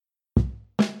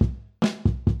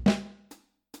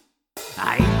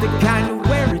I ain't the kind to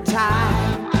wear a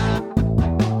tie,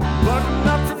 but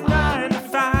not from 9 to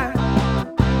 5.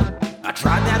 I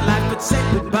tried that life but said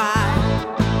goodbye.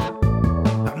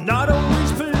 I'm not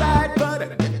always polite, but I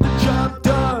get the job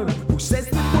done. Who says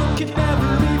that work can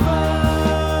never be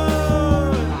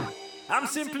fun? I'm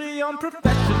simply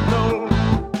unprofessional.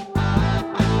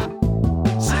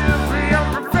 Simply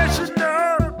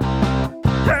unprofessional.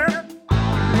 Yeah.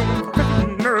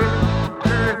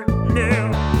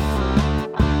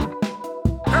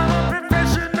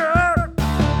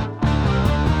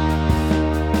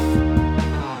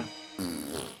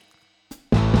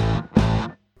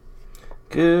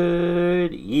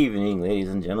 Good evening, ladies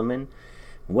and gentlemen.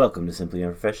 Welcome to Simply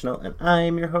Unprofessional, and I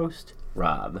am your host,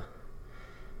 Rob.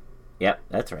 Yep,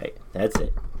 that's right. That's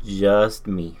it. Just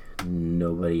me.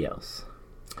 Nobody else.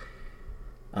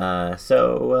 You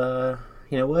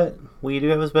know what? We do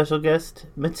have a special guest,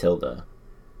 Matilda.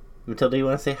 Matilda, you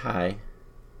want to say hi?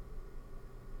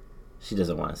 She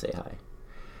doesn't want to say hi.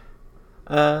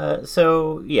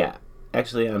 Yeah.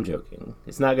 Actually, I'm joking.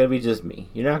 It's not going to be just me.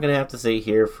 You're not going to have to sit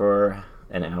here for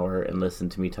an hour and listen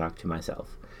to me talk to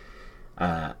myself.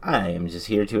 I am just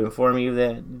here to inform you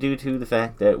that due to the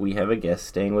fact that we have a guest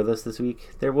staying with us this week,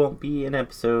 there won't be an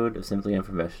episode of Simply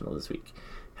Unprofessional this week.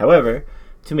 However,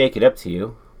 to make it up to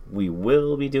you, we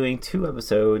will be doing 2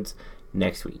 episodes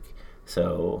next week.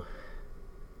 So,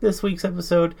 this week's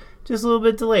episode, just a little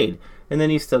bit delayed, and then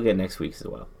you still get next week's as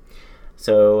well.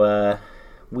 So,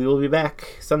 we will be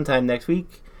back sometime next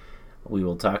week. We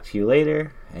will talk to you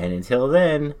later, and until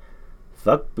then,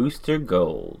 fuck Booster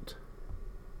Gold.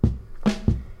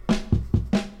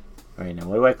 Alright, now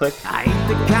what do I click? I ain't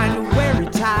the kind to wear a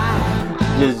tie,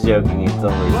 Just joking, it's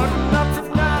only... but not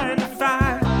from 9 to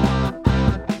 5.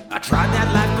 I tried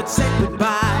that life but said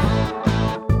goodbye.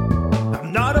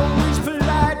 I'm not always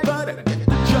polite, but I get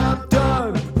the job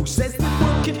done. Who says that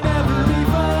work can never be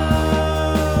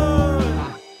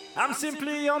fun? I'm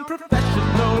simply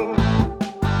unprofessional.